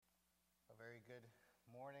good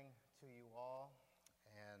morning to you all,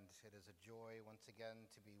 and it is a joy once again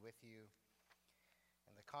to be with you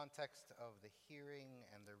in the context of the hearing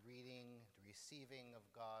and the reading, the receiving of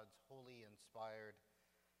God's holy, inspired,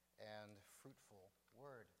 and fruitful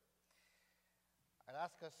word. I'd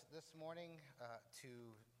ask us this morning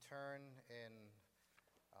to turn in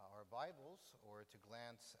our Bibles or to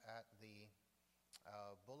glance at the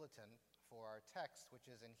bulletin for our text, which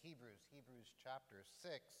is in Hebrews chapter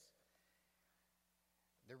 6.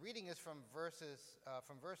 The reading is from verse 9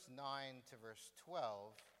 to verse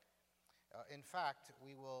 12. In fact,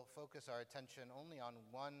 we will focus our attention only on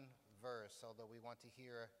one verse, although we want to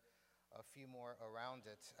hear a few more around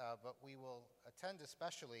it. But we will attend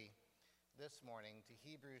especially this morning to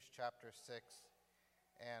Hebrews chapter 6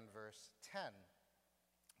 and verse 10.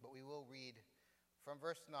 But we will read from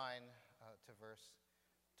verse 9 to verse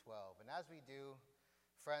 12. And as we do,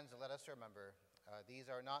 friends, let us remember, these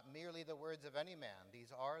are not merely the words of any man.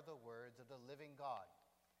 These are the words of the living God.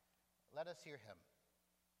 Let us hear him.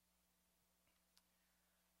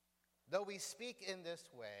 Though we speak in this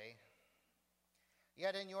way,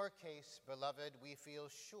 yet in your case, beloved, we feel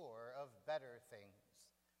sure of better things,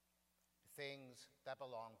 things that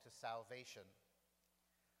belong to salvation.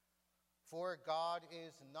 For God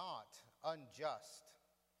is not unjust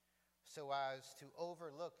so as to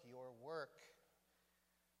overlook your work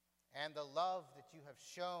and the love that you have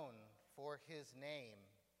shown for his name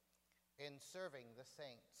in serving the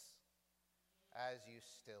saints, as you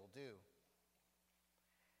still do.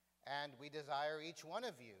 And we desire each one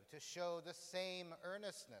of you to show the same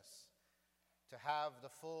earnestness, to have the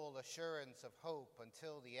full assurance of hope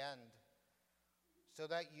until the end, so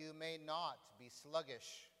that you may not be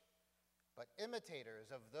sluggish, but imitators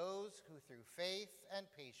of those who through faith and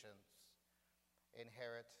patience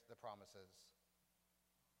inherit the promises.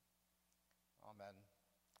 Amen.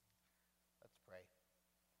 Let's pray.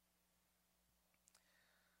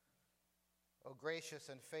 O gracious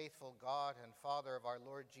and faithful God and Father of our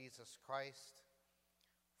Lord Jesus Christ,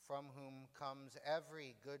 from whom comes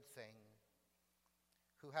every good thing,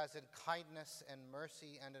 who has in kindness and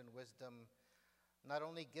mercy and in wisdom not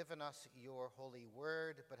only given us your holy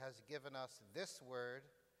word, but has given us this word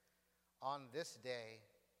on this day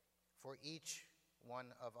for each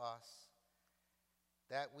one of us,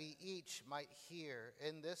 that we each might hear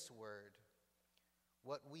in this word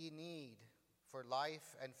what we need for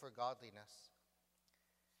life and for godliness,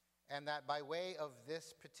 and that by way of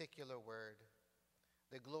this particular word,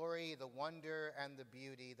 the glory, the wonder, and the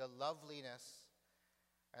beauty, the loveliness,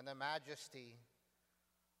 and the majesty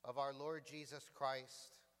of our Lord Jesus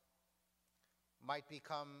Christ might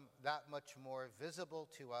become that much more visible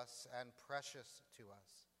to us and precious to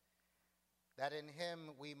us, that in him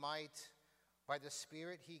we might, by the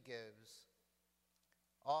Spirit he gives,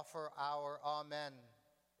 offer our amen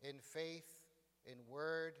in faith, in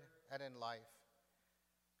word, and in life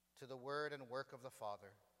to the word and work of the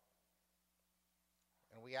Father.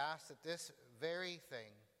 And we ask that this very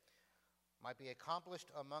thing might be accomplished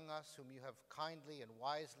among us whom you have kindly and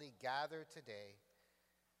wisely gathered today.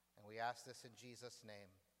 And we ask this in Jesus' name.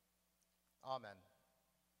 Amen.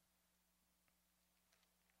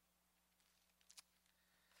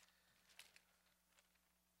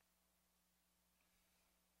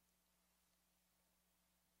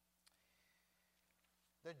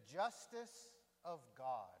 The justice of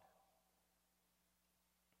God.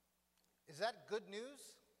 Is that good news?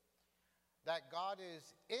 That God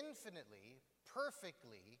is infinitely,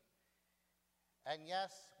 perfectly, and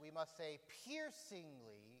yes, we must say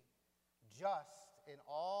piercingly just in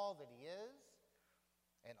all that he is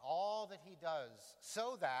and all that he does,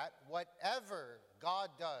 so that whatever God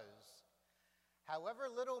does, however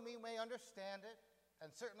little we may understand it,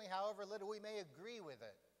 and certainly however little we may agree with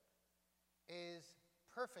it, is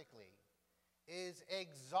perfectly, is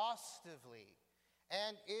exhaustively,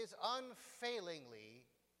 and is unfailingly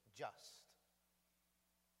just.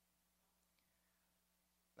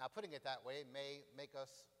 Now, putting it that way may make us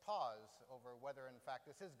pause over whether, in fact,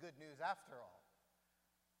 this is good news after all.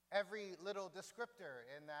 Every little descriptor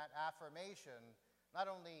in that affirmation not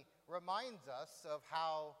only reminds us of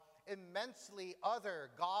how immensely other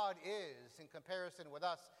God is in comparison with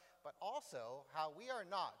us, but also how we are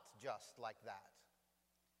not just like that.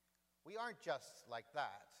 We aren't just like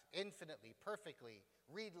that, infinitely, perfectly,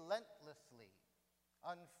 relentlessly,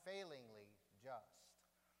 unfailingly just.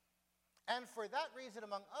 And for that reason,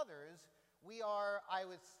 among others, we are, I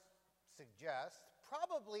would suggest,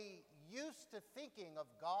 probably used to thinking of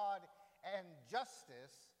God and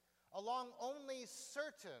justice along only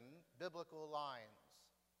certain biblical lines.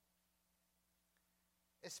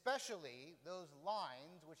 especially those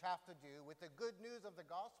lines which have to do with the good news of the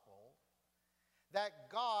gospel,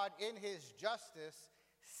 that God, in his justice,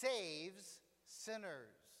 saves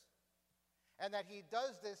sinners. And that he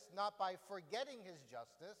does this not by forgetting his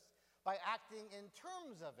justice, by acting in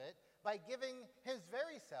terms of it, by giving his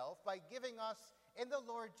very self, by giving us in the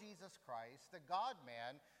Lord Jesus Christ, the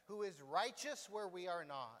God-man, who is righteous where we are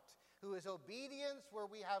not, who is obedience where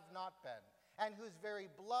we have not been, and whose very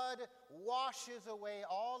blood washes away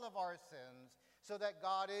all of our sins, so that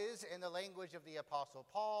God is, in the language of the Apostle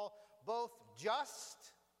Paul, both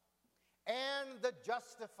just and the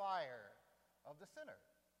justifier of the sinner.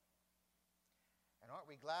 And aren't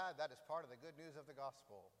we glad that is part of the good news of the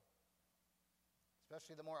gospel?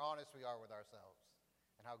 Especially the more honest we are with ourselves,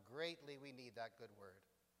 and how greatly we need that good word.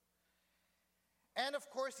 And of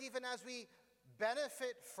course, even as we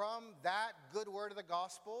benefit from that good word of the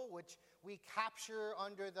gospel, which we capture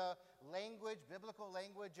under the language, biblical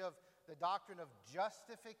language of the doctrine of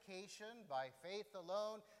justification by faith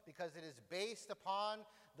alone, because it is based upon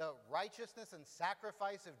the righteousness and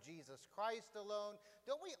sacrifice of Jesus Christ alone,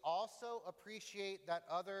 don't we also appreciate that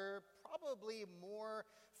other, probably more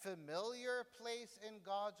familiar place in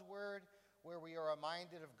God's word where we are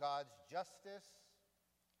reminded of God's justice?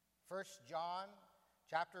 1 John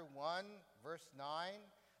chapter 1, verse 9,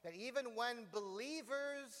 that even when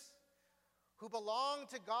believers who belong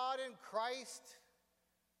to God in Christ,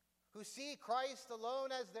 who see Christ alone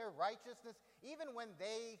as their righteousness, even when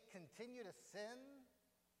they continue to sin,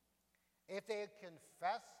 if they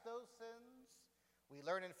confess those sins, we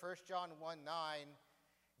learn in 1 John 1:9,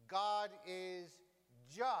 God is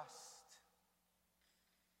just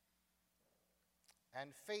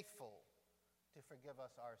and faithful to forgive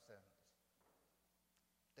us our sins.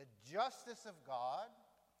 The justice of God,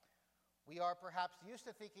 we are perhaps used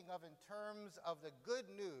to thinking of in terms of the good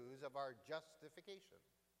news of our justification.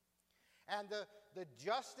 And the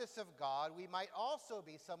justice of God we might also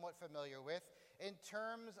be somewhat familiar with in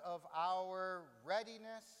terms of our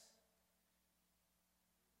readiness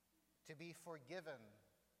to be forgiven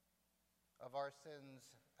of our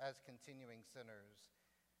sins as continuing sinners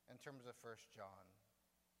in terms of 1 John.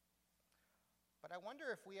 But I wonder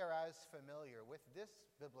if we are as familiar with this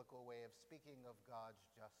biblical way of speaking of God's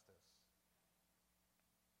justice.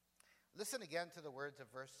 Listen again to the words of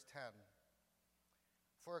verse 10.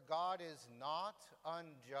 For God is not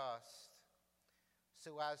unjust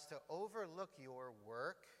so as to overlook your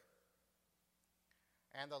work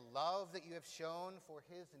and the love that you have shown for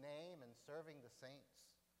his name in serving the saints,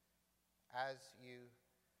 as you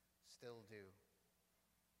still do.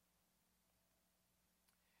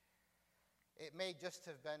 It may just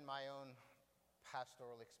have been my own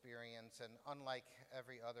pastoral experience, and unlike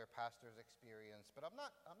every other pastor's experience, but I'm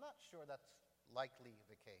not sure that's likely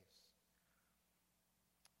the case.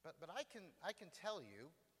 But I can tell you,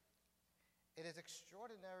 it is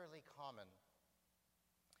extraordinarily common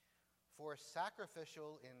for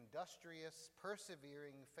sacrificial, industrious,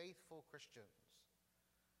 persevering, faithful Christians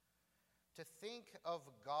to think of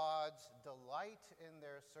God's delight in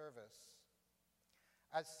their service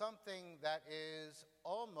as something that is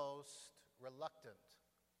almost reluctant.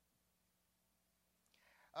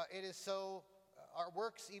 It is so, our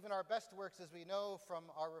works, even our best works, as we know from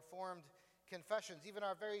our Reformed confessions, even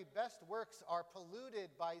our very best works are polluted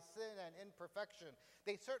by sin and imperfection.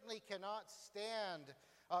 They certainly cannot stand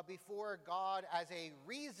before God as a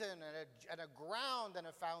reason and a ground and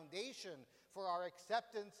a foundation for our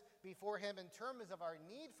acceptance before him in terms of our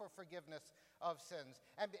need for forgiveness of sins.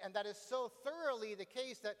 And that is so thoroughly the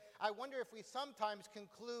case that I wonder if we sometimes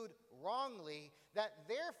conclude wrongly that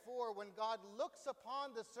therefore when God looks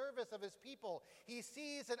upon the service of his people, he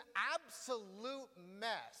sees an absolute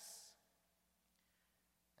mess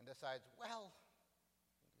and decides, well,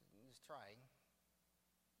 he's trying.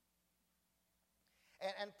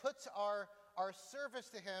 And puts our service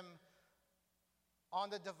to him on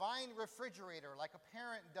the divine refrigerator like a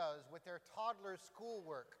parent does with their toddler's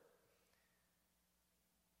schoolwork,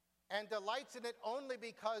 and delights in it only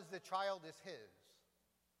because the child is his,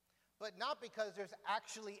 but not because there's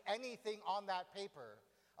actually anything on that paper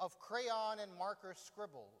of crayon and marker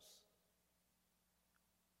scribbles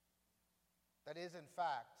that is in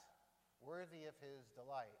fact worthy of his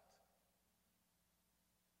delight.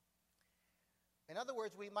 In other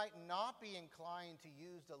words, we might not be inclined to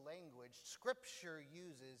use the language Scripture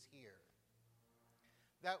uses here.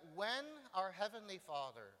 That when our Heavenly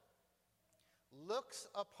Father looks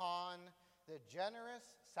upon the generous,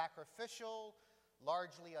 sacrificial,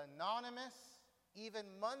 largely anonymous, even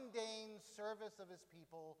mundane service of his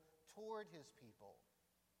people toward his people,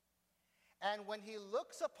 And when he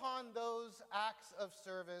looks upon those acts of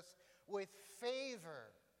service with favor,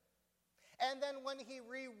 and then when he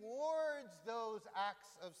rewards those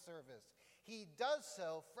acts of service, he does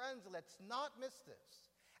so, friends, let's not miss this,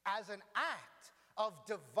 as an act of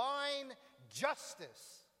divine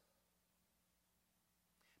justice.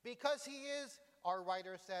 Because he is, our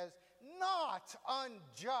writer says, not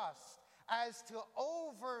unjust as to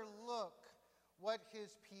overlook what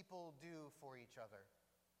his people do for each other.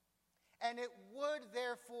 And it would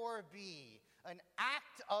therefore be an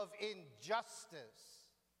act of injustice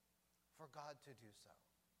for God to do so.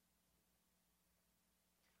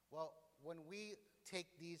 Well, when we take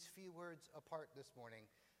these few words apart this morning,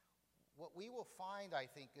 what we will find, I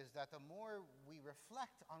think, is that the more we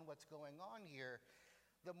reflect on what's going on here,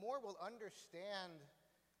 the more we'll understand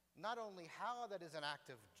not only how that is an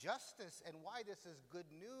act of justice and why this is good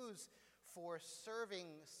news for serving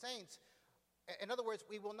saints. In other words,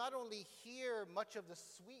 we will not only hear much of the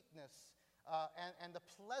sweetness and the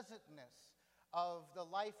pleasantness of the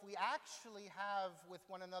life we actually have with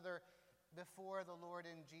one another before the Lord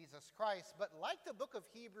in Jesus Christ, but like the book of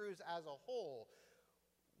Hebrews as a whole,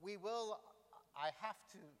 we will, I have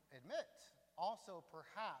to admit, also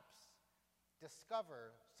perhaps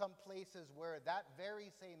discover some places where that very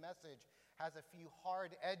same message has a few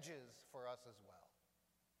hard edges for us as well.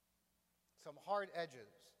 Some hard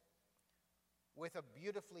edges with a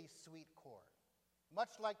beautifully sweet core.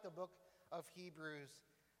 Much like the book of Hebrews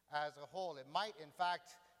as a whole. It might, in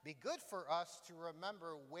fact, be good for us to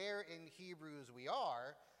remember where in Hebrews we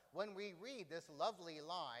are when we read this lovely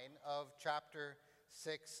line of chapter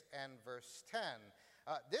 6 and verse 10.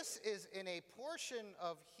 This is in a portion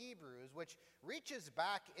of Hebrews which reaches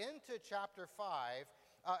back into chapter 5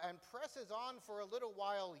 and presses on for a little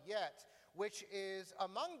while yet, which is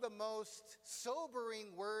among the most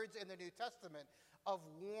sobering words in the New Testament of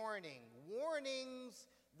warning. Warnings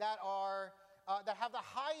that are that have the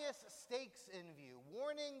highest stakes in view.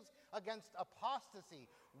 Warnings against apostasy.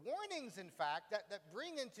 Warnings, in fact, that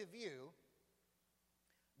bring into view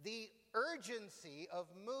the urgency of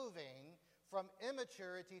moving from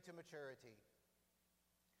immaturity to maturity.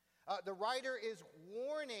 The writer is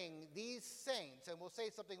warning these saints, and we'll say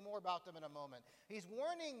something more about them in a moment. He's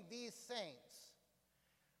warning these saints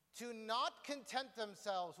to not content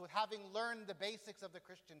themselves with having learned the basics of the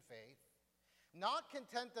Christian faith, not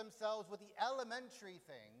content themselves with the elementary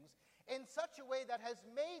things in such a way that has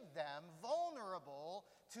made them vulnerable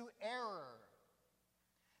to error,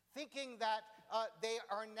 thinking that they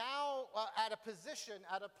are now at a position,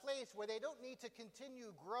 at a place where they don't need to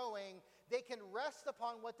continue growing. They can rest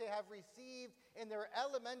upon what they have received in their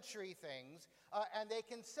elementary things, and they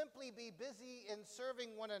can simply be busy in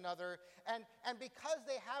serving one another. And because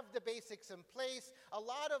they have the basics in place, a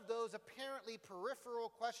lot of those apparently peripheral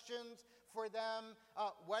questions for them,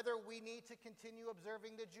 whether we need to continue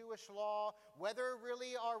observing the Jewish law, whether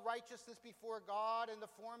really our righteousness before God and the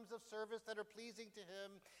forms of service that are pleasing to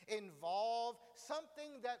Him involve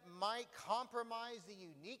something that might compromise the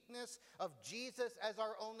uniqueness of Jesus as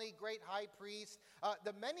our only great high priest.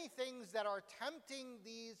 The many things that are tempting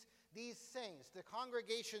these saints, the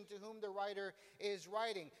congregation to whom the writer is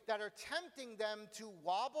writing, that are tempting them to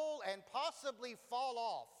wobble and possibly fall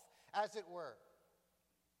off, as it were,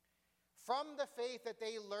 from the faith that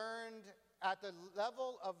they learned at the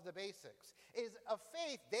level of the basics, is a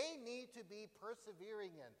faith they need to be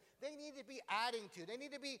persevering in. They need to be adding to. They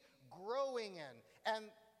need to be growing in. And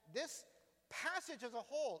this passage as a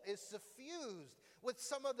whole is suffused with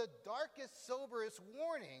some of the darkest, soberest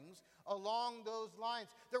warnings along those lines.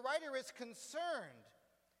 The writer is concerned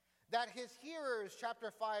that his hearers,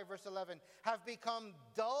 chapter 5, verse 11, have become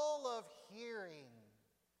dull of hearing.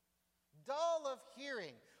 Dull of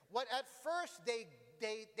hearing. What at first they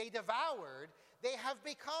devoured, they have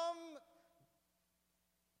become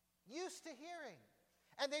used to hearing.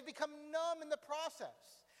 And they've become numb in the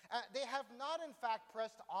process. They have not, in fact,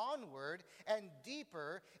 pressed onward and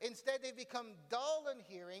deeper. Instead, they've become dull in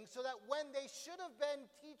hearing, so that when they should have been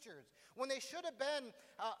teachers, when they should have been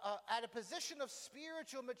at a position of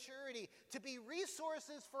spiritual maturity to be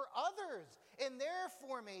resources for others in their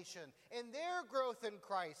formation, in their growth in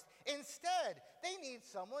Christ, instead, they need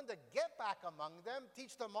someone to get back among them,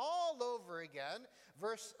 teach them all over again.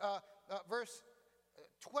 Verse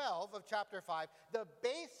 12 of chapter 5, the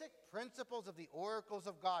basic principles of the oracles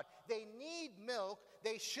of God. They need milk.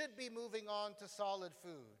 They should be moving on to solid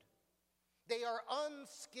food. They are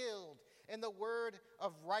unskilled in the word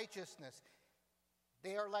of righteousness.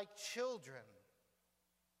 They are like children,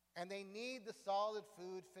 and they need the solid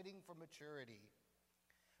food fitting for maturity.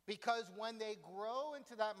 Because when they grow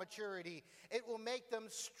into that maturity, it will make them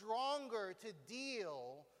stronger to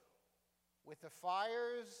deal with the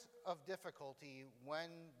fires of difficulty when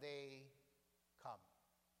they come.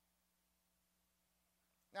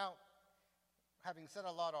 Now, having said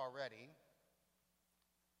a lot already,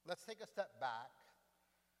 let's take a step back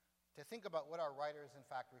to think about what our writer is in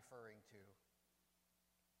fact referring to.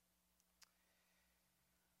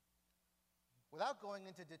 Without going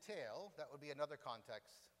into detail, that would be another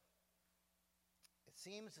context. It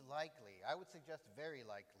seems likely, I would suggest very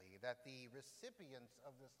likely, that the recipients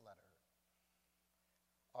of this letter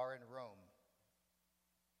are in Rome,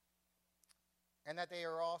 and that they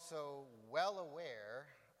are also well aware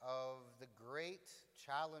of the great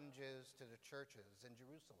challenges to the churches in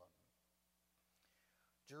Jerusalem.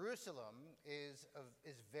 Jerusalem is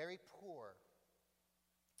very poor.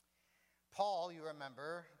 Paul, you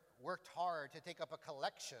remember, worked hard to take up a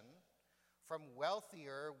collection from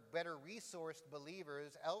wealthier, better resourced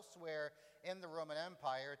believers elsewhere in the Roman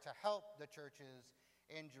Empire to help the churches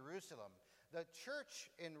in Jerusalem. The church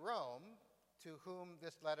in Rome, to whom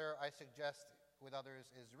this letter, I suggest, with others,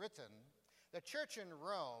 is written, the church in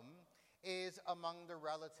Rome is among the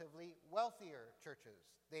relatively wealthier churches.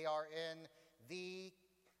 They are in the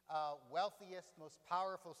wealthiest, most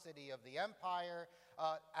powerful city of the empire.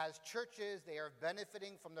 As churches, they are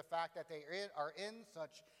benefiting from the fact that they are in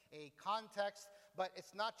such a context, but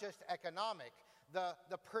it's not just economic.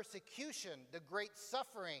 The persecution, the great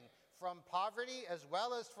suffering from poverty as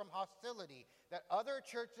well as from hostility that other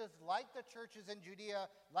churches, like the churches in Judea,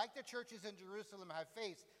 like the churches in Jerusalem, have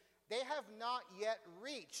faced, they have not yet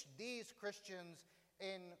reached these Christians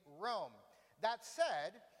in Rome. That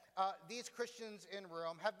said, these Christians in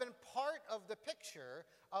Rome have been part of the picture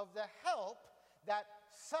of the help that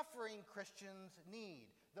suffering Christians need.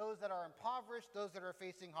 Those that are impoverished, those that are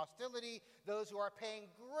facing hostility, those who are paying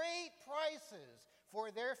great prices for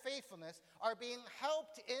their faithfulness are being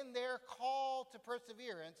helped in their call to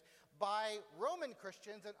perseverance by Roman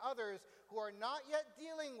Christians and others who are not yet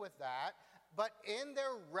dealing with that, but in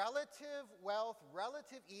their relative wealth,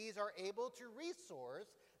 relative ease, are able to resource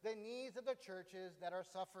the needs of the churches that are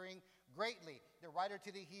suffering greatly. The writer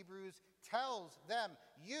to the Hebrews tells them,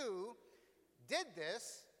 you did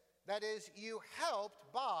this, that is, you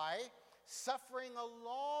helped by suffering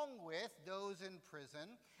along with those in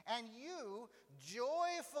prison, and you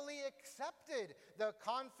joyfully accepted the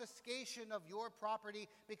confiscation of your property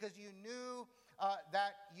because you knew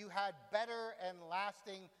that you had better and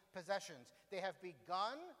lasting possessions. They have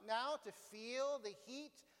begun now to feel the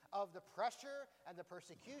heat of the pressure and the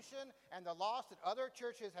persecution and the loss that other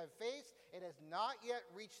churches have faced. It has not yet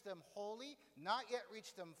reached them wholly, not yet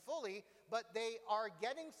reached them fully, but they are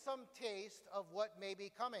getting some taste of what may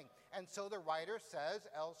be coming. And so the writer says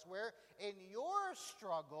elsewhere, in your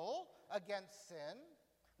struggle against sin,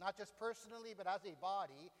 not just personally, but as a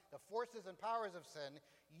body, the forces and powers of sin,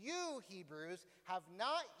 you, Hebrews, have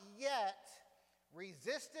not yet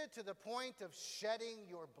resisted to the point of shedding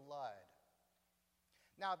your blood.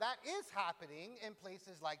 Now, that is happening in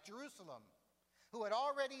places like Jerusalem, who had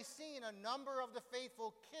already seen a number of the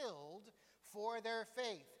faithful killed for their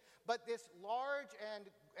faith. But this large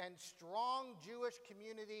and strong Jewish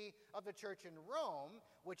community of the church in Rome,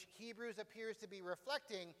 which Hebrews appears to be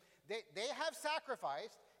reflecting, they have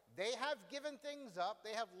sacrificed, they have given things up,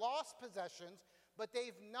 they have lost possessions, but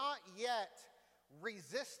they've not yet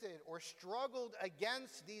resisted or struggled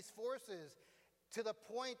against these forces to the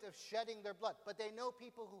point of shedding their blood. But they know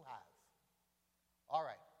people who have. All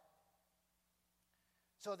right.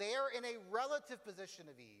 So they are in a relative position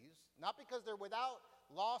of ease, not because they're without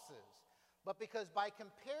losses, but because by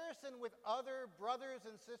comparison with other brothers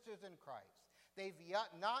and sisters in Christ, they've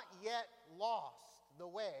not yet lost the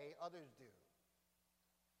way others do.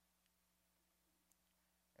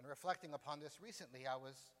 And reflecting upon this recently, I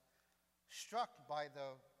was struck by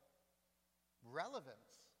the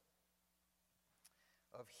relevance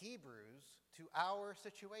of Hebrews to our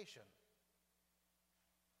situation.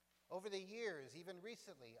 Over the years, even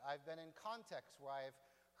recently, I've been in contexts where I've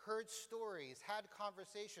heard stories, had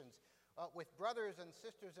conversations with brothers and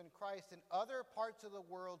sisters in Christ in other parts of the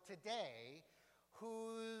world today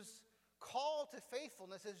whose call to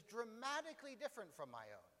faithfulness is dramatically different from my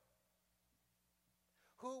own,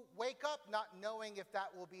 who wake up not knowing if that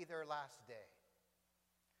will be their last day,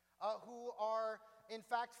 who are in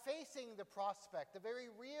fact facing the prospect, the very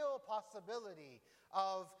real possibility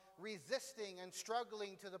of resisting and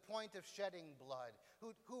struggling to the point of shedding blood,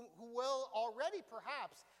 who will already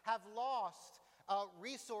perhaps have lost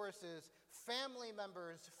resources, family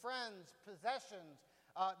members, friends, possessions,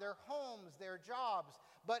 their homes, their jobs,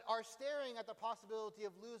 but are staring at the possibility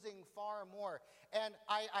of losing far more. And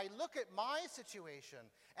I look at my situation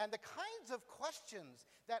and the kinds of questions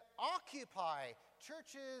that occupy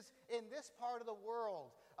churches in this part of the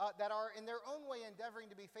world that are in their own way endeavoring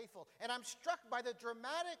to be faithful. And I'm struck by the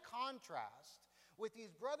dramatic contrast with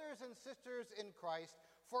these brothers and sisters in Christ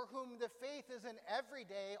for whom the faith is an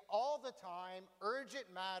everyday, all the time, urgent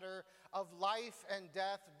matter of life and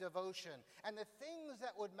death devotion. And the things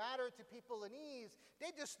that would matter to people in ease,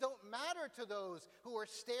 they just don't matter to those who are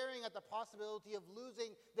staring at the possibility of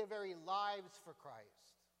losing their very lives for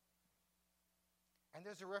Christ. And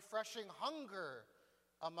there's a refreshing hunger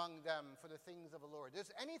among them for the things of the Lord.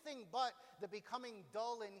 There's anything but the becoming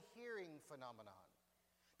dull in hearing phenomenon.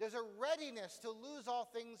 There's a readiness to lose all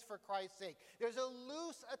things for Christ's sake. There's a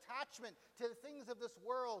loose attachment to the things of this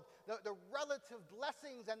world, the relative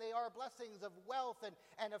blessings, and they are blessings of wealth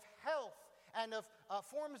and of health and of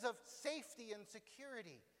forms of safety and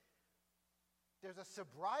security. There's a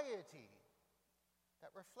sobriety that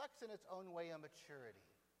reflects in its own way a maturity.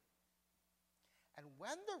 And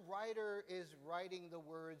when the writer is writing the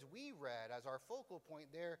words we read as our focal point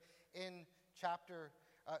there in chapter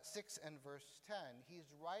 6 and verse 10, he's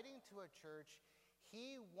writing to a church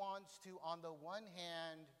he wants to, on the one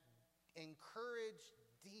hand, encourage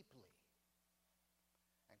deeply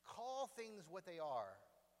and call things what they are,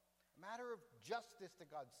 a matter of justice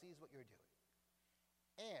that God sees what you're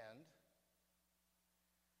doing, and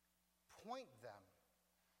point them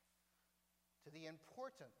to the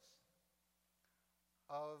importance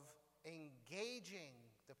of engaging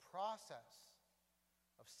the process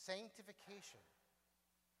of sanctification,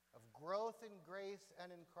 of growth in grace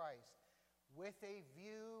and in Christ, with a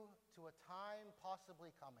view to a time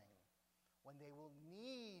possibly coming when they will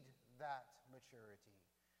need that maturity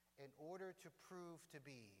in order to prove to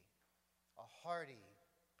be a hardy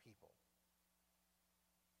people.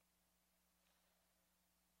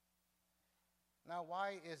 Now,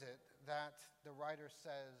 why is it that the writer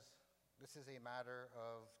says this is a matter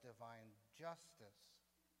of divine justice,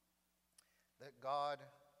 that God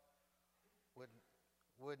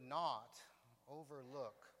would not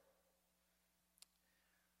overlook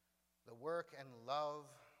the work and love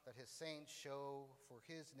that his saints show for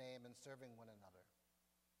his name in serving one another?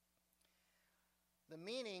 The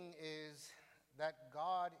meaning is that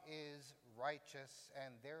God is righteous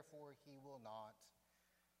and therefore he will not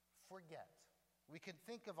forget. We can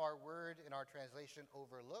think of our word in our translation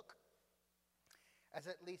overlook as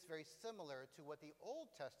at least very similar to what the Old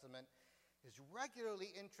Testament is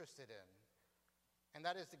regularly interested in. And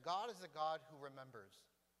that is that God is a God who remembers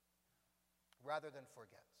rather than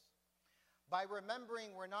forgets. By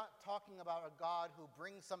remembering, we're not talking about a God who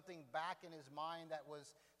brings something back in his mind that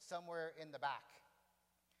was somewhere in the back.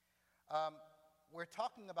 We're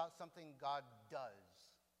talking about something God does.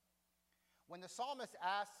 When the psalmist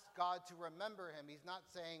asks God to remember him, he's not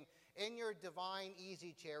saying, in your divine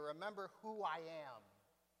easy chair, remember who I am.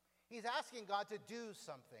 He's asking God to do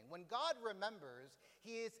something. When God remembers,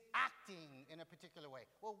 he is acting in a particular way.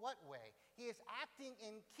 Well, what way? He is acting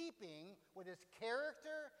in keeping with his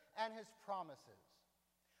character and his promises.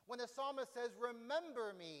 When the psalmist says,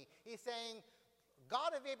 remember me, he's saying,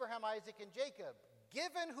 God of Abraham, Isaac, and Jacob,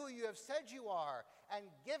 given who you have said you are, and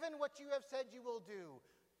given what you have said you will do,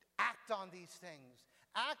 act on these things.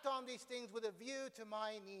 Act on these things with a view to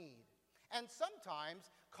my need. And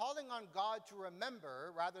sometimes calling on God to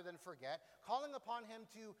remember rather than forget, calling upon him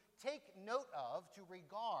to take note of, to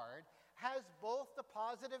regard, has both the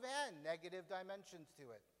positive and negative dimensions to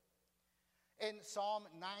it. In Psalm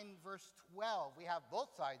 9, verse 12, we have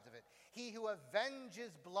both sides of it. He who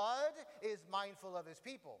avenges blood is mindful of his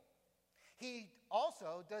people. He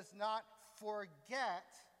also does not forget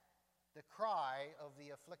the cry of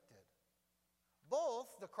the afflicted.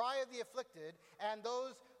 Both the cry of the afflicted and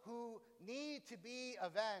those who need to be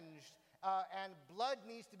avenged and blood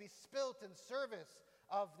needs to be spilt in service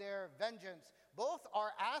of their vengeance, both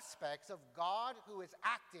are aspects of God who is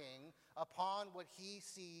acting upon what he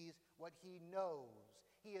sees, what he knows.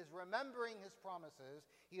 He is remembering his promises.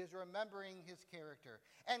 He is remembering his character.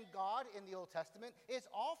 And God in the Old Testament is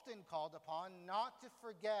often called upon not to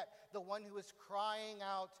forget the one who is crying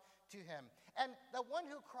out to him. And the one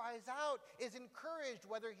who cries out is encouraged,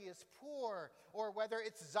 whether he is poor or whether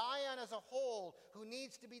it's Zion as a whole who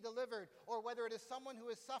needs to be delivered, or whether it is someone who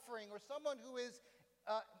is suffering or someone who is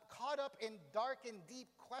caught up in dark and deep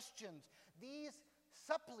questions. These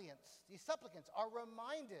supplicants are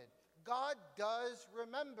reminded God does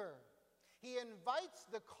remember. He invites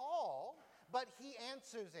the call, but he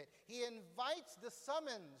answers it. He invites the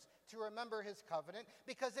summons to remember his covenant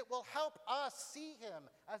because it will help us see him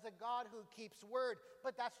as a God who keeps word.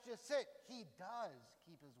 But that's just it. He does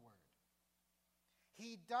keep his word.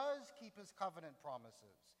 He does keep his covenant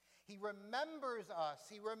promises. He remembers us.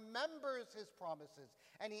 He remembers his promises,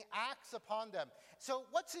 and he acts upon them. So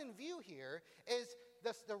what's in view here is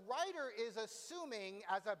the writer is assuming,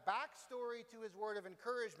 as a backstory to his word of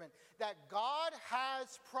encouragement, that God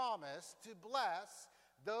has promised to bless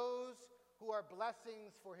those who are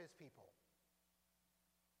blessings for his people.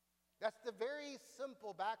 That's the very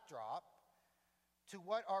simple backdrop to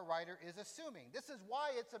what our writer is assuming. This is why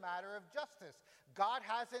it's a matter of justice. God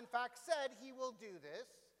has in fact said he will do this,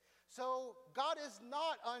 so God is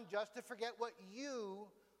not unjust to forget what you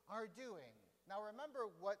are doing. Now remember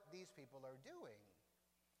what these people are doing.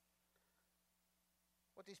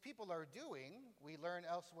 What these people are doing, we learn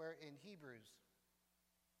elsewhere in Hebrews,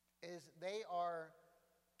 is they are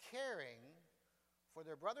caring for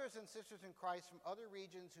their brothers and sisters in Christ from other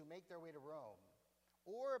regions who make their way to Rome,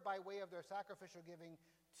 or by way of their sacrificial giving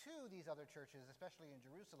to these other churches, especially in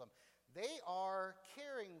Jerusalem. They are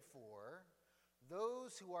caring for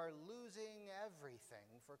those who are losing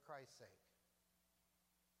everything for Christ's sake.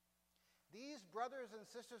 These brothers and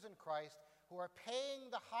sisters in Christ who are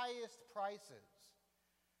paying the highest prices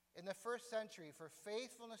in the first century for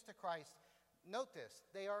faithfulness to Christ, note this,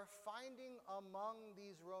 they are finding among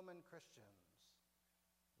these Roman Christians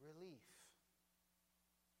relief.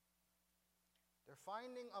 They're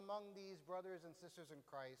finding among these brothers and sisters in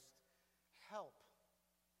Christ help,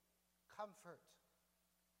 comfort,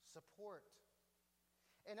 support.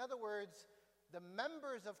 In other words, the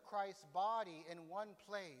members of Christ's body in one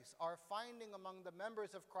place are finding among the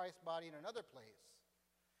members of Christ's body in another place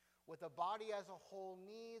what the body as a whole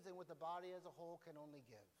needs and what the body as a whole can only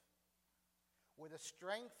give, where the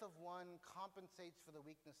strength of one compensates for the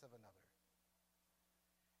weakness of another.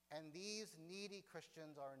 And these needy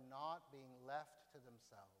Christians are not being left to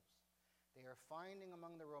themselves. They are finding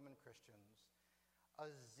among the Roman Christians a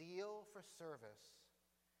zeal for service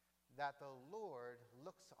that the Lord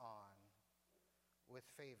looks on with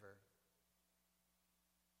favor.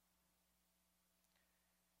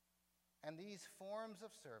 And these forms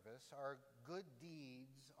of service are good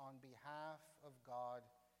deeds on behalf of God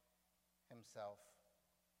himself.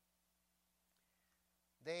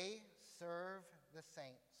 They serve the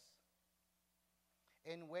saints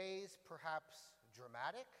in ways perhaps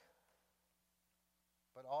dramatic,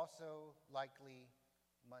 but also likely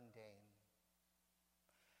mundane.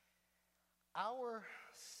 Our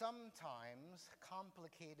sometimes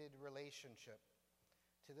complicated relationship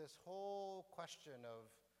to this whole question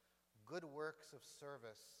of good works of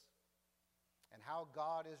service and how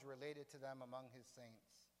God is related to them among his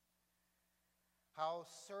saints, how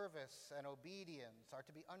service and obedience are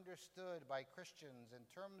to be understood by Christians in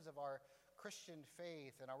terms of our Christian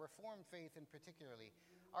faith and our Reformed faith in particularly,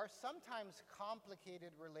 our sometimes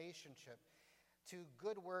complicated relationship to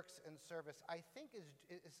good works and service, I think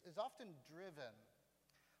is often driven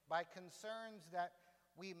by concerns that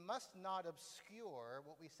we must not obscure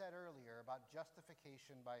what we said earlier about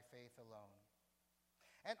justification by faith alone.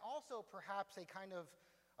 And also perhaps a kind of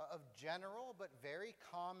general but very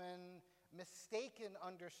common mistaken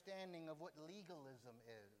understanding of what legalism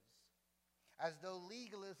is. As though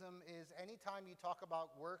legalism is any time you talk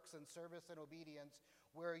about works and service and obedience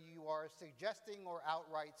where you are suggesting or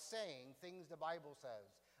outright saying things the Bible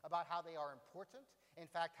says about how they are important, in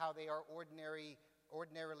fact, how they are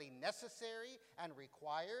ordinarily necessary and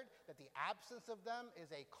required, that the absence of them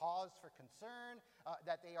is a cause for concern,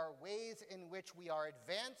 that they are ways in which we are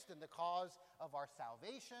advanced in the cause of our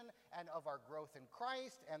salvation and of our growth in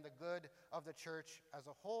Christ and the good of the church as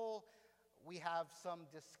a whole. We have some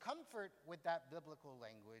discomfort with that biblical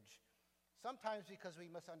language, sometimes because we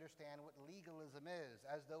misunderstand what legalism is,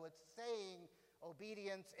 as though it's saying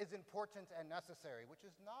obedience is important and necessary, which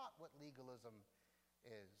is not what legalism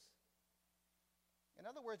is. In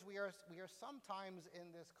other words, we are sometimes in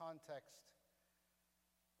this context,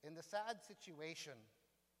 in the sad situation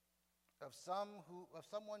of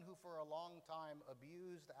someone who for a long time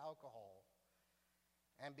abused alcohol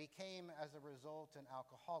and became, as a result, an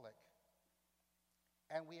alcoholic.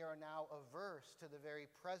 And we are now averse to the very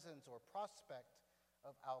presence or prospect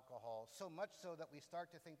of alcohol, so much so that we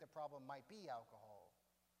start to think the problem might be alcohol.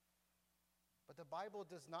 But the Bible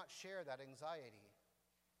does not share that anxiety,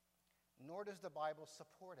 nor does the Bible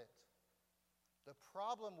support it. The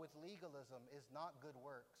problem with legalism is not good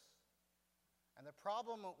works. And the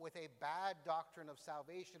problem with a bad doctrine of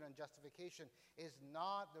salvation and justification is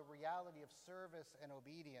not the reality of service and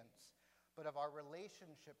obedience, but of our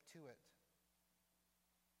relationship to it.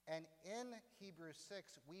 And in Hebrews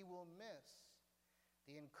 6, we will miss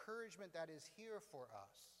the encouragement that is here for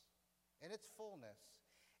us in its fullness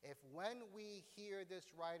if when we hear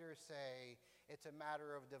this writer say it's a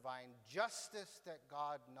matter of divine justice that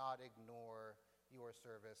God not ignore your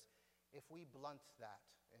service, if we blunt that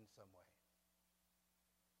in some way,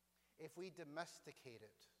 if we domesticate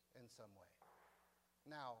it in some way.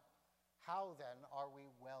 Now, how then are we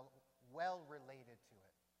well related to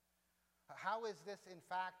it? How is this, in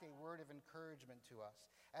fact, a word of encouragement to us,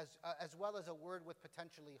 as well as a word with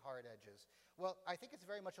potentially hard edges? Well, I think it's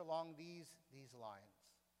very much along these lines.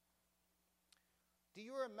 Do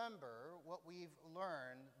you remember what we've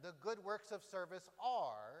learned the good works of service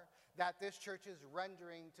are that this church is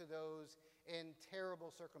rendering to those in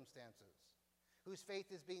terrible circumstances, whose faith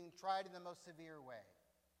is being tried in the most severe way?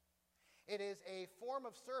 It is a form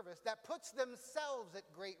of service that puts themselves at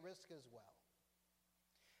great risk as well.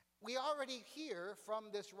 We already hear from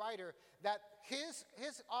this writer that his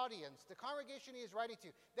audience, the congregation he is writing to,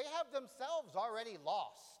 they have themselves already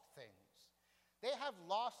lost things. They have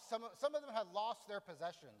lost, some of them have lost their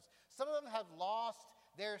possessions. Some of them have lost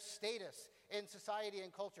their status in society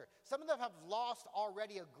and culture. Some of them have lost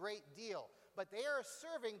already a great deal. But they are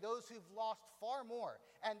serving those who've lost far more.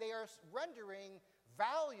 And they are rendering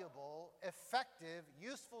valuable, effective,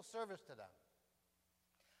 useful service to them.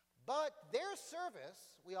 But their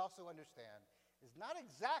service, we also understand, is not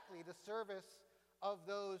exactly the service of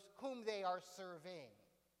those whom they are serving.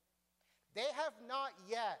 They have not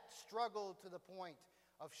yet struggled to the point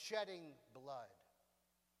of shedding blood.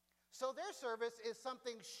 So their service is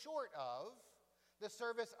something short of the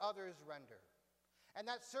service others render. And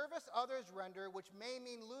that service others render, which may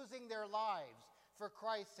mean losing their lives for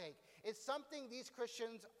Christ's sake, is something these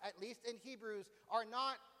Christians, at least in Hebrews, are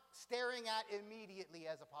not staring at immediately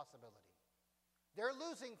as a possibility. They're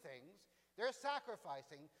losing things, they're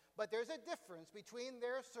sacrificing, but there's a difference between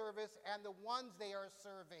their service and the ones they are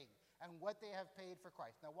serving and what they have paid for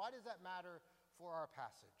Christ. Now, why does that matter for our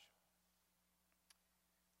passage?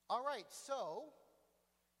 All right, so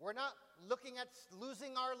we're not looking at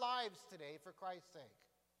losing our lives today for Christ's sake.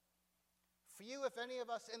 Few, if any of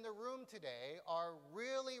us in the room today, are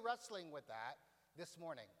really wrestling with that this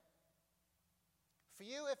morning.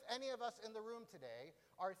 Few, if any of us in the room today,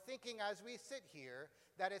 are thinking as we sit here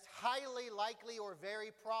that it's highly likely or very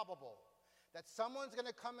probable that someone's going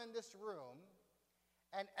to come in this room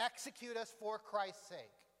and execute us for Christ's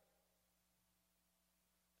sake.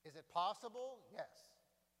 Is it possible? Yes.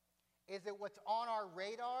 Is it what's on our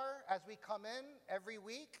radar as we come in every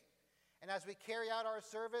week and as we carry out our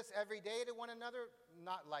service every day to one another?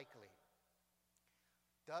 Not likely.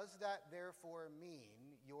 Does that therefore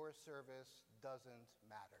mean your service doesn't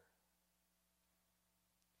matter?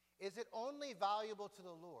 Is it only valuable to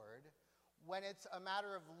the Lord when it's a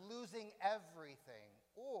matter of losing everything?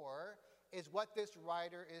 Or is what this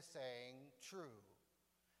writer is saying true?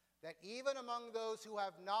 That even among those who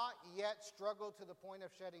have not yet struggled to the point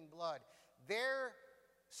of shedding blood, their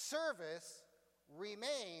service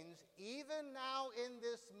remains, even now in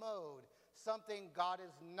this mode, something God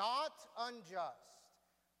is not unjust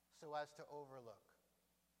so as to overlook.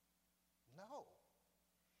 No.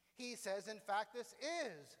 He says, in fact, this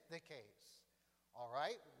is the case. All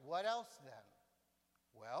right, what else then?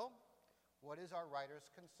 Well, what is our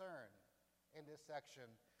writer's concern in this section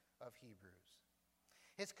of Hebrews?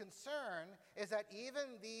 His concern is that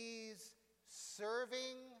even these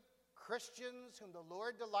serving Christians whom the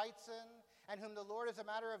Lord delights in and whom the Lord as a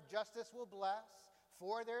matter of justice will bless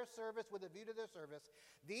for their service, with a view to their service,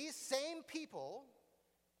 these same people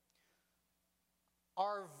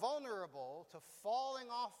are vulnerable to falling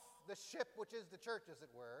off the ship, which is the church, as it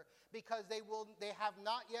were, because they have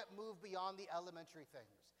not yet moved beyond the elementary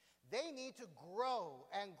things. They need to grow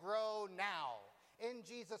and grow now in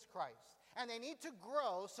Jesus Christ. And they need to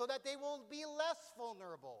grow so that they will be less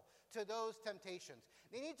vulnerable to those temptations.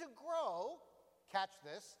 They need to grow, catch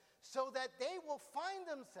this, so that they will find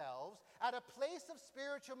themselves at a place of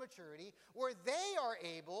spiritual maturity where they are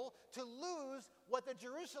able to lose what the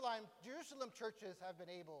Jerusalem churches have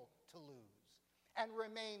been able to lose and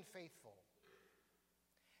remain faithful.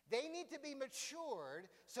 They need to be matured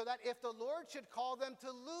so that if the Lord should call them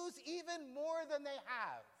to lose even more than they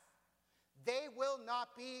have, they will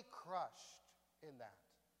not be crushed in that.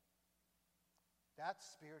 That's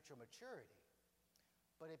spiritual maturity.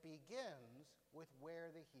 But it begins with where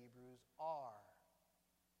the Hebrews are.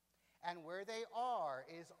 And where they are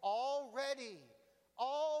is already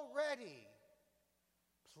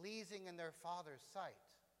pleasing in their Father's sight.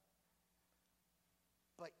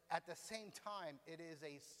 But at the same time, it is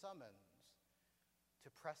a summons to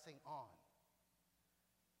pressing on.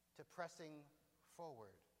 to pressing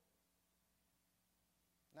forward.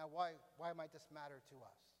 Now, why might this matter to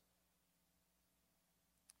us?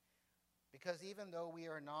 Because even though we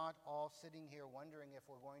are not all sitting here wondering if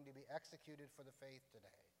we're going to be executed for the faith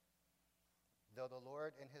today, though the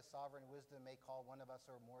Lord in his sovereign wisdom may call one of us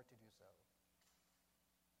or more to do so,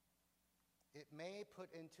 it may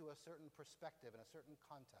put into a certain perspective and a certain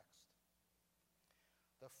context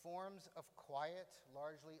the forms of quiet,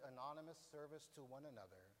 largely anonymous service to one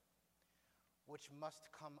another, which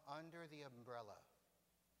must come under the umbrella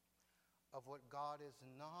of what God is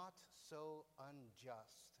not so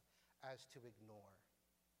unjust as to ignore,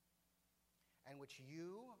 and which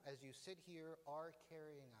you, as you sit here, are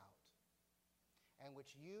carrying out, and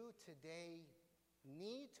which you today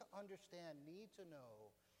need to understand, need to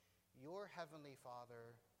know, your Heavenly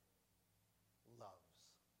Father loves,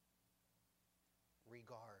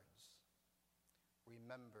 regards,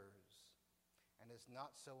 remembers, and is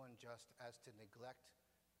not so unjust as to neglect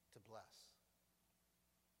to bless.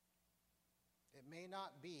 It may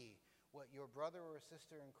not be what your brother or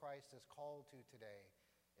sister in Christ is called to today,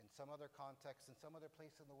 in some other context, in some other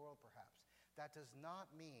place in the world perhaps. That does not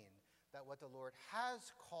mean that what the Lord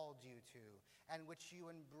has called you to, and which you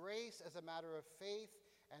embrace as a matter of faith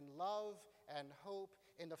and love and hope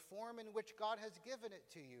in the form in which God has given it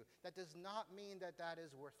to you, that does not mean that that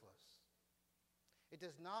is worthless. It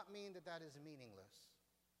does not mean that that is meaningless.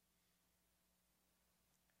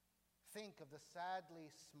 Think of the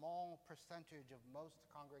sadly small percentage of most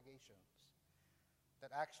congregations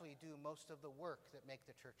that actually do most of the work that make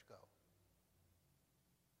the church go.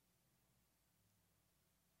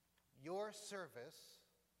 Your service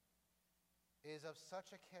is of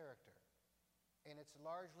such a character, and it's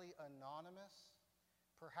largely anonymous,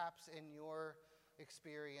 perhaps in your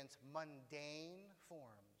experience, mundane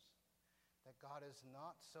forms, that God is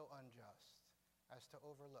not so unjust as to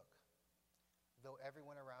overlook, though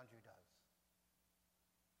everyone around you does.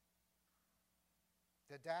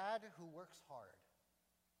 The dad who works hard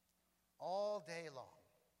all day long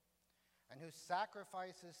and who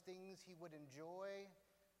sacrifices things he would enjoy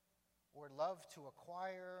or love to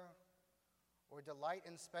acquire or delight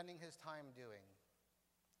in spending his time doing,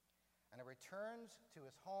 and it returns to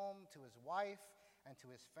his home, to his wife, and to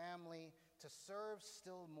his family to serve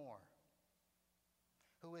still more,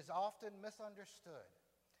 who is often misunderstood,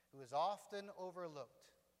 who is often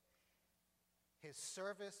overlooked. His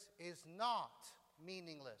service is not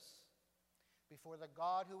meaningless before the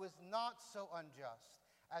God who is not so unjust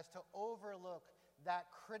as to overlook that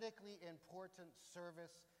critically important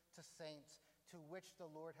service to saints to which the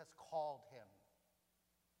Lord has called him.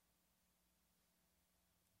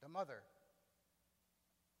 The mother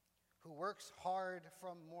who works hard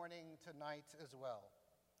from morning to night as well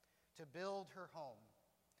to build her home,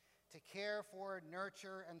 to care for,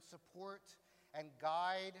 nurture, and support and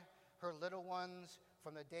guide her little ones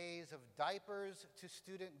from the days of diapers to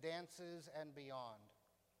student dances and beyond,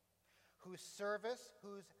 whose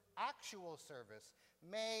actual service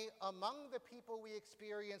may, among the people we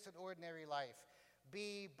experience in ordinary life,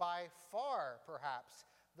 be by far, perhaps,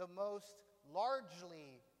 the most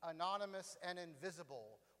largely anonymous and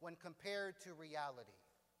invisible when compared to reality,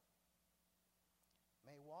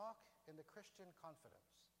 may walk in the Christian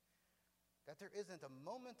confidence that there isn't a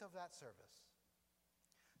moment of that service,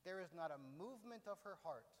 there is not a movement of her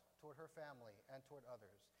heart toward her family and toward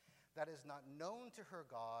others that is not known to her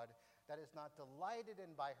God, that is not delighted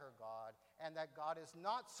in by her God, and that God is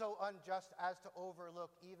not so unjust as to overlook,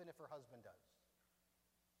 even if her husband does,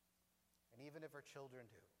 and even if her children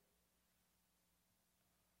do.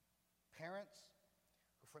 Parents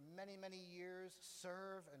who for many, many years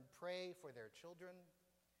serve and pray for their children,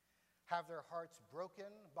 have their hearts broken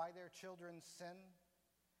by their children's sin,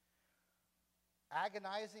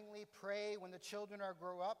 agonizingly pray when the children are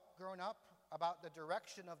grown up about the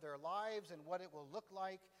direction of their lives and what it will look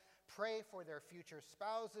like, pray for their future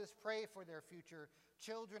spouses, pray for their future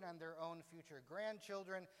children and their own future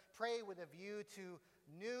grandchildren, pray with a view to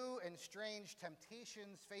new and strange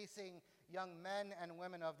temptations facing young men and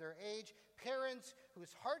women of their age, parents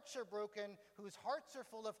whose hearts are broken, whose hearts are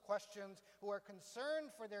full of questions, who are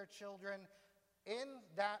concerned for their children, in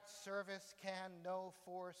that service can know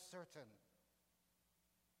for certain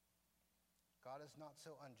God is not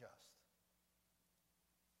so unjust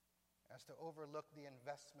as to overlook the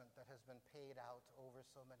investment that has been paid out over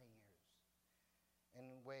so many years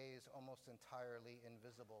in ways almost entirely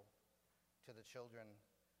invisible to the children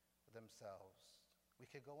themselves. We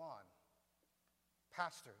could go on.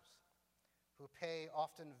 Pastors who pay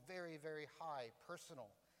often very, very high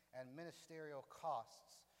personal and ministerial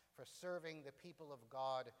costs for serving the people of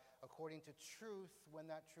God according to truth when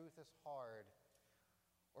that truth is hard,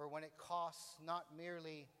 or when it costs not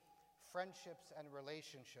merely friendships and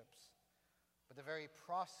relationships, but the very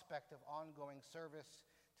prospect of ongoing service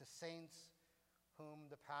to saints whom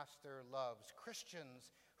the pastor loves.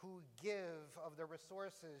 Christians who give of their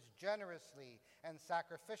resources generously and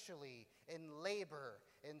sacrificially in labor,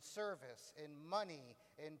 in service, in money,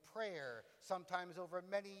 in prayer, sometimes over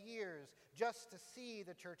many years, just to see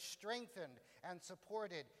the church strengthened and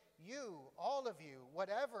supported. You, all of you,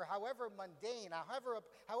 whatever, however mundane,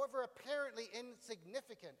 however apparently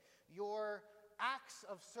insignificant your acts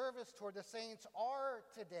of service toward the saints are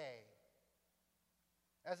today,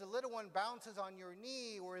 as a little one bounces on your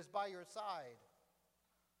knee or is by your side,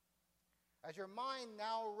 as your mind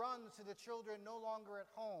now runs to the children no longer at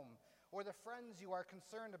home or the friends you are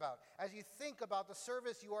concerned about, as you think about the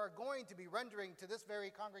service you are going to be rendering to this very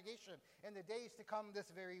congregation in the days to come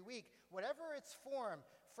this very week, whatever its form,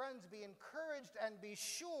 friends, be encouraged and be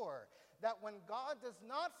sure that when God does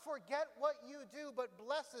not forget what you do but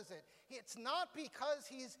blesses it, it's not because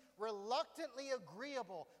he's reluctantly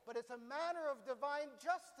agreeable, but it's a matter of divine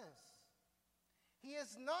justice. He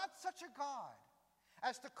is not such a God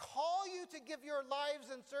as to call you to give your lives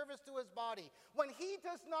in service to his body when he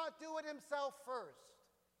does not do it himself first,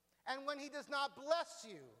 and when he does not bless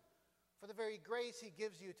you for the very grace he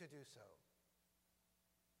gives you to do so.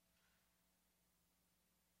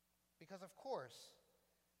 Because, of course,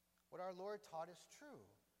 what our Lord taught is true.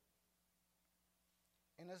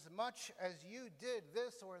 Inasmuch as you did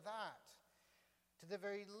this or that, to the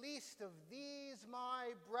very least of these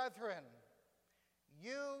my brethren,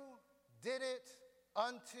 you did it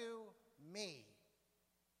unto me.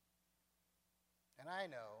 And I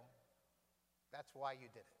know that's why you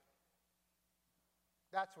did it.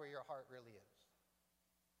 That's where your heart really is.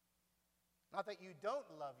 Not that you don't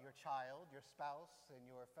love your child, your spouse, and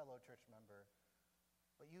your fellow church member,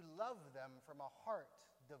 but you love them from a heart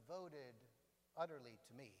devoted utterly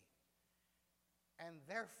to me. And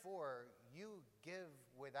therefore, you give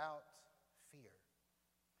without fear.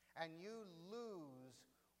 And you lose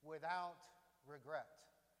without regret.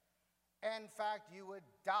 In fact, you would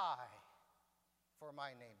die for my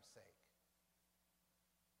name's sake.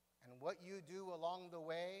 And what you do along the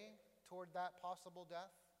way toward that possible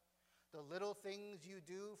death, the little things you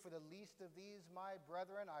do for the least of these, my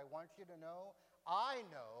brethren, I want you to know, I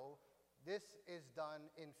know this is done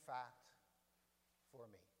in fact for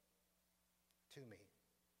me, to me.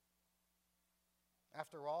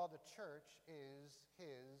 After all, the church is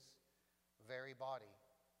his very body.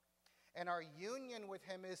 And our union with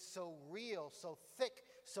him is so real, so thick,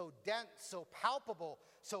 so dense, so palpable,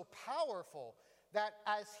 so powerful, that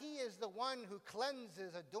as he is the one who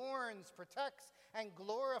cleanses, adorns, protects, and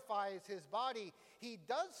glorifies his body, he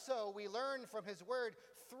does so, we learn from his word,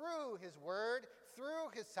 through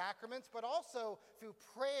his sacraments, but also through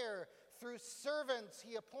prayer, through servants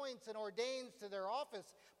he appoints and ordains to their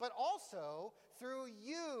office, but also through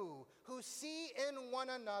you who see in one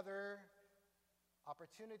another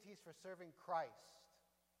opportunities for serving Christ,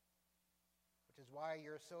 which is why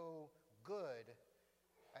you're so good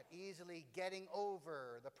at easily getting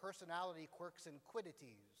over the personality quirks and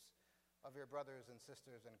quiddities of your brothers and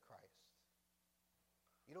sisters in Christ.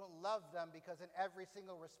 You don't love them because in every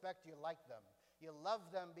single respect you like them. You love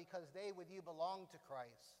them because they with you belong to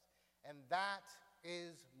Christ. And that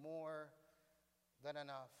is more than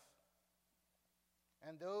enough.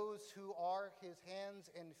 And those who are his hands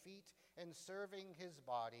and feet in serving his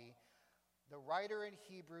body, the writer in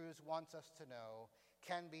Hebrews wants us to know,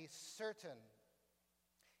 can be certain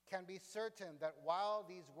that while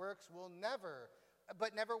these works will never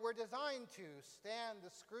were designed to stand the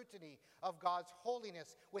scrutiny of God's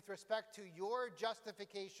holiness with respect to your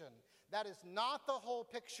justification, that is not the whole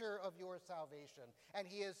picture of your salvation. And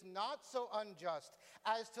he is not so unjust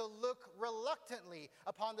as to look reluctantly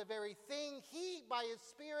upon the very thing he, by his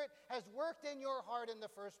Spirit, has worked in your heart in the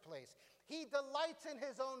first place. He delights in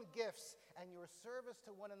his own gifts, and your service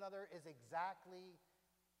to one another is exactly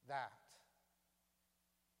that.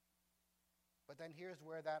 But then here's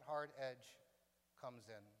where that hard edge comes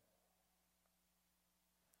in.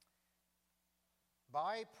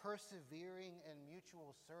 By persevering in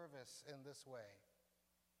mutual service in this way,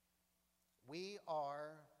 we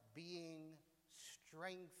are being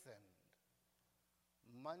strengthened.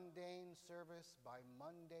 Mundane service by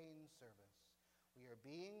mundane service. We are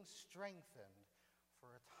being strengthened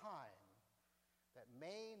for a time that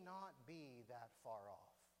may not be that far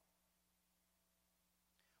off,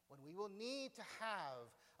 when we will need to have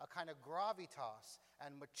a kind of gravitas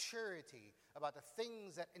and maturity about the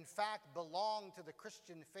things that in fact belong to the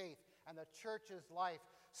Christian faith and the church's life,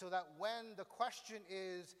 so that when the question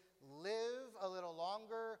is, live a little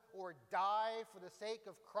longer or die for the sake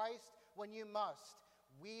of Christ when you must,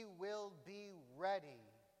 we will be ready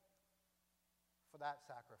for that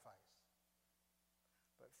sacrifice.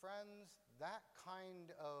 But friends, that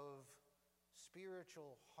kind of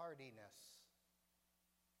spiritual hardiness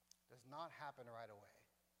does not happen right away.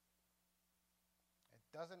 It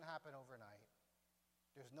doesn't happen overnight.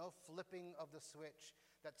 There's no flipping of the switch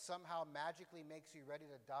that somehow magically makes you ready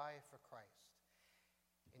to die for Christ.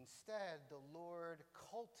 Instead, the Lord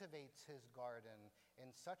cultivates his garden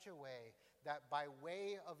in such a way that by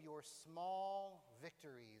way of your small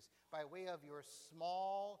victories, by way of your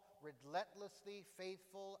small, relentlessly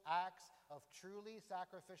faithful acts of truly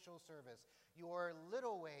sacrificial service, your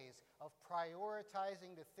little ways of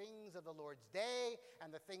prioritizing the things of the Lord's day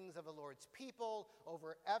and the things of the Lord's people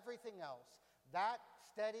over everything else, that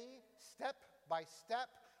steady, step-by-step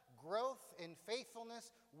growth in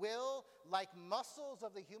faithfulness will, like muscles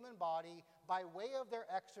of the human body, by way of their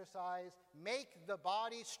exercise, make the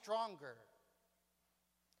body stronger.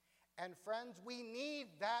 And friends, we need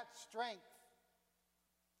that strength.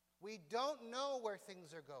 We don't know where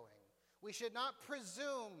things are going. We should not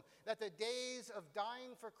presume that the days of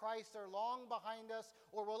dying for Christ are long behind us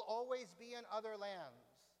or will always be in other lands.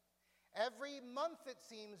 Every month, it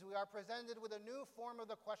seems, we are presented with a new form of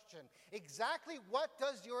the question. Exactly what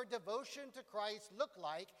does your devotion to Christ look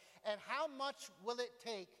like, and how much will it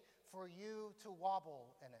take for you to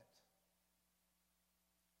wobble in it?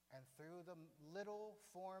 And through the little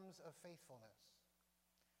forms of faithfulness,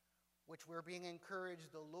 which we're being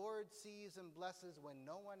encouraged, the Lord sees and blesses when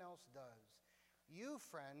no one else does. You,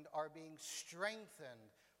 friend, are being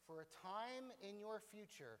strengthened for a time in your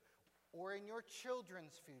future, or in your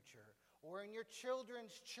children's future, or in your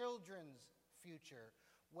children's children's future,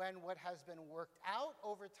 when what has been worked out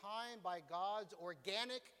over time by God's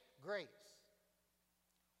organic grace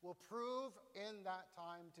will prove in that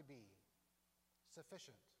time to be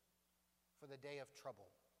sufficient for the day of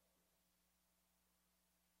trouble.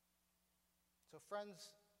 So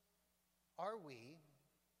friends, are we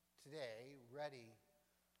today ready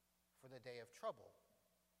for the day of trouble?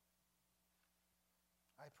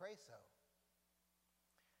 I pray so.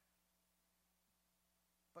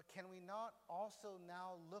 But can we not also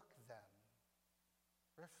now look then,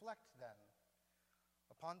 reflect then,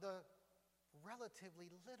 upon the relatively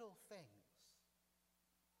little things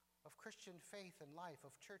of Christian faith and life,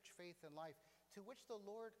 of church faith and life, to which the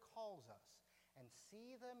Lord calls us, and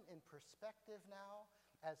see them in perspective now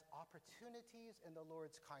as opportunities in the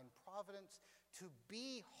Lord's kind providence to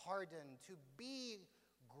be hardened, to be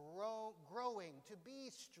growing, to be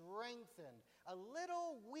strengthened a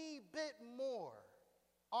little wee bit more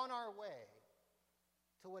on our way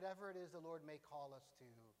to whatever it is the Lord may call us to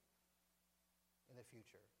in the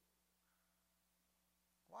future.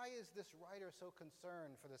 Why is this writer so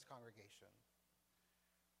concerned for this congregation?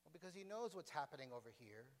 Well, because he knows what's happening over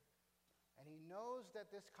here, and he knows that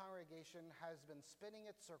this congregation has been spinning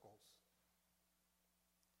its circles.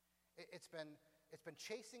 It's been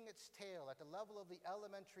chasing its tail at the level of the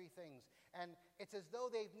elementary things, and it's as though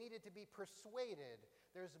they've needed to be persuaded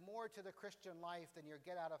there's more to the Christian life than your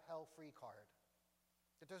get-out-of-hell-free card,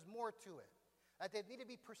 that there's more to it, that they need to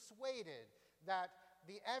be persuaded that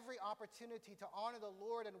the every opportunity to honor the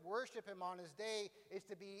Lord and worship him on his day is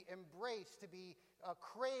to be embraced, to be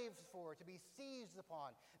craved for, to be seized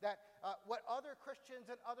upon, that what other Christians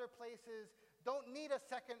in other places don't need a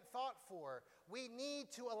second thought for, we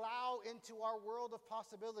need to allow into our world of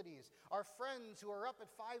possibilities. Our friends who are up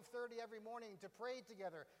at 5:30 every morning to pray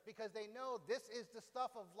together because they know this is the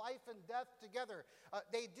stuff of life and death together.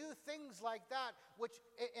 They do things like that, which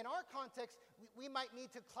in our context, we might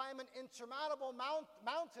need to climb an insurmountable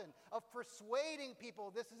mountain of persuading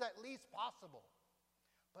people this is at least possible.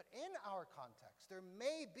 But in our context, there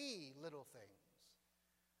may be little things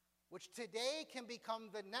which today can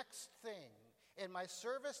become the next thing in my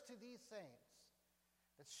service to these saints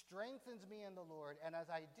that strengthens me in the Lord. And as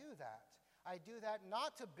I do that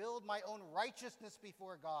not to build my own righteousness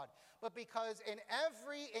before God, but because in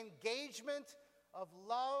every engagement of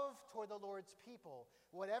love toward the Lord's people,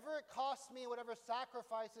 whatever it costs me, whatever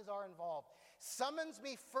sacrifices are involved, summons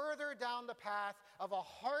me further down the path of a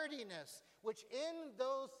hardiness which in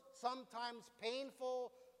those sometimes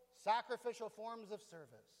painful sacrificial forms of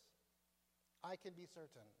service, I can be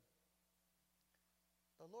certain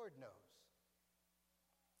the Lord knows.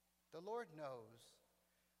 The Lord knows,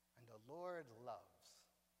 and the Lord loves.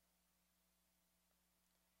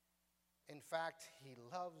 In fact, he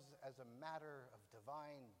loves as a matter of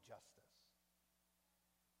divine justice.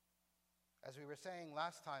 As we were saying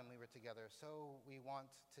last time we were together, so we want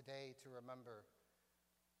today to remember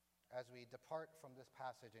as we depart from this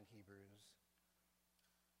passage in Hebrews.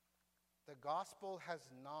 The gospel has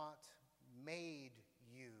not made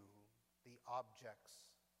you the objects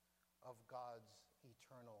of God's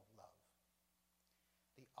eternal love.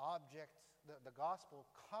 The gospel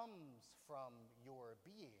comes from your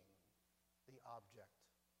being the object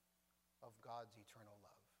of God's eternal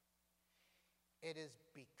love. It is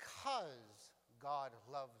because God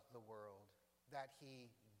loved the world that he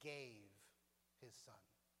gave his Son.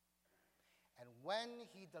 And when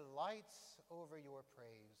he delights over your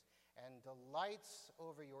praise and delights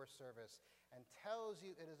over your service and tells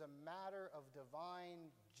you it is a matter of divine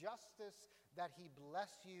justice that he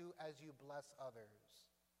bless you as you bless others,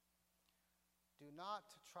 do not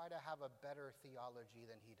try to have a better theology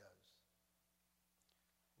than he does.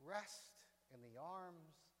 Rest in the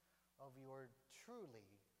arms of your truly,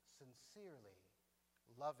 sincerely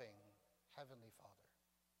loving Heavenly Father.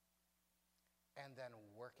 And then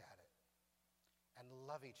work at it. And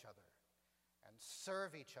love each other. And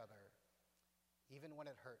serve each other. Even when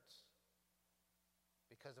it hurts.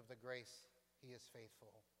 Because of the grace he is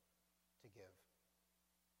faithful to give.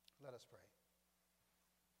 Let us pray.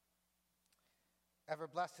 Ever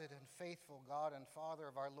blessed and faithful God and Father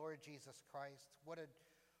of our Lord Jesus Christ, what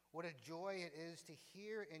a joy it is to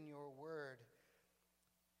hear in your word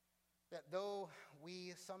that though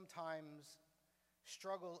we sometimes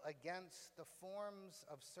struggle against the forms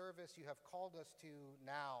of service you have called us to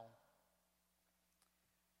now,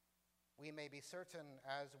 we may be certain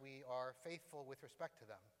as we are faithful with respect to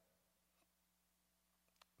them,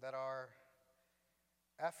 that our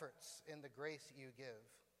efforts in the grace you give,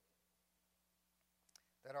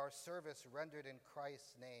 that our service rendered in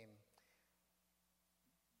Christ's name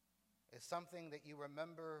is something that you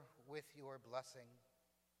remember with your blessing,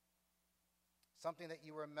 something that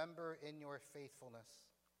you remember in your faithfulness,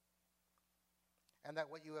 and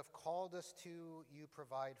that what you have called us to, you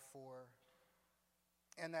provide for,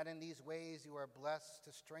 and that in these ways you are blessed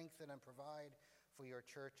to strengthen and provide for your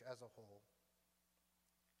church as a whole.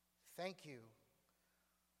 Thank you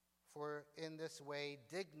for in this way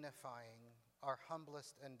dignifying our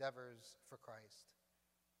humblest endeavors for Christ.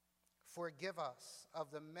 Forgive us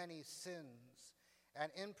of the many sins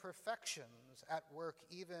and imperfections at work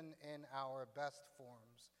even in our best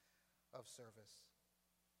forms of service.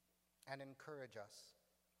 And encourage us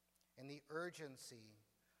in the urgency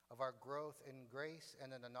of our growth in grace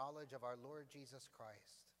and in the knowledge of our Lord Jesus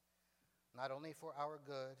Christ, not only for our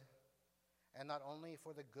good and not only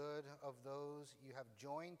for the good of those you have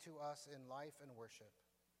joined to us in life and worship,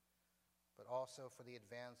 but also for the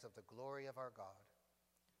advance of the glory of our God,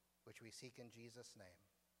 which we seek in Jesus' name.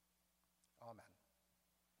 Amen.